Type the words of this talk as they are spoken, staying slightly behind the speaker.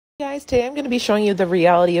Guys, today I'm going to be showing you the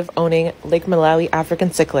reality of owning Lake Malawi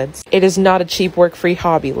African cichlids. It is not a cheap work-free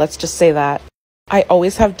hobby, let's just say that. I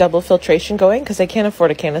always have double filtration going because I can't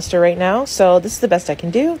afford a canister right now, so this is the best I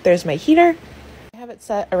can do. There's my heater. I have it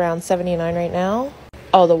set around 79 right now.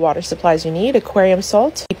 All the water supplies you need, aquarium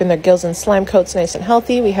salt, keeping their gills and slime coats nice and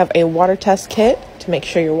healthy. We have a water test kit to make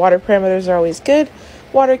sure your water parameters are always good,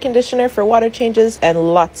 water conditioner for water changes,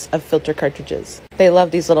 and lots of filter cartridges. They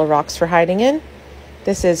love these little rocks for hiding in.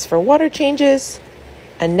 This is for water changes,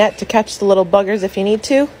 a net to catch the little buggers if you need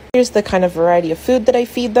to. Here's the kind of variety of food that I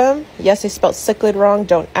feed them. Yes, I spelled cichlid wrong,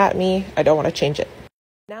 don't at me, I don't want to change it.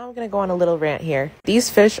 Now I'm going to go on a little rant here. These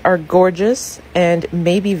fish are gorgeous and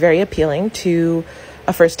may be very appealing to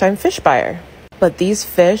a first-time fish buyer. But these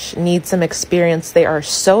fish need some experience. They are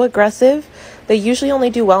so aggressive. They usually only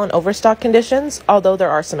do well in overstock conditions, although there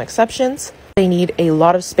are some exceptions. They need a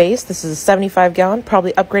lot of space. This is a 75 gallon,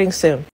 probably upgrading soon.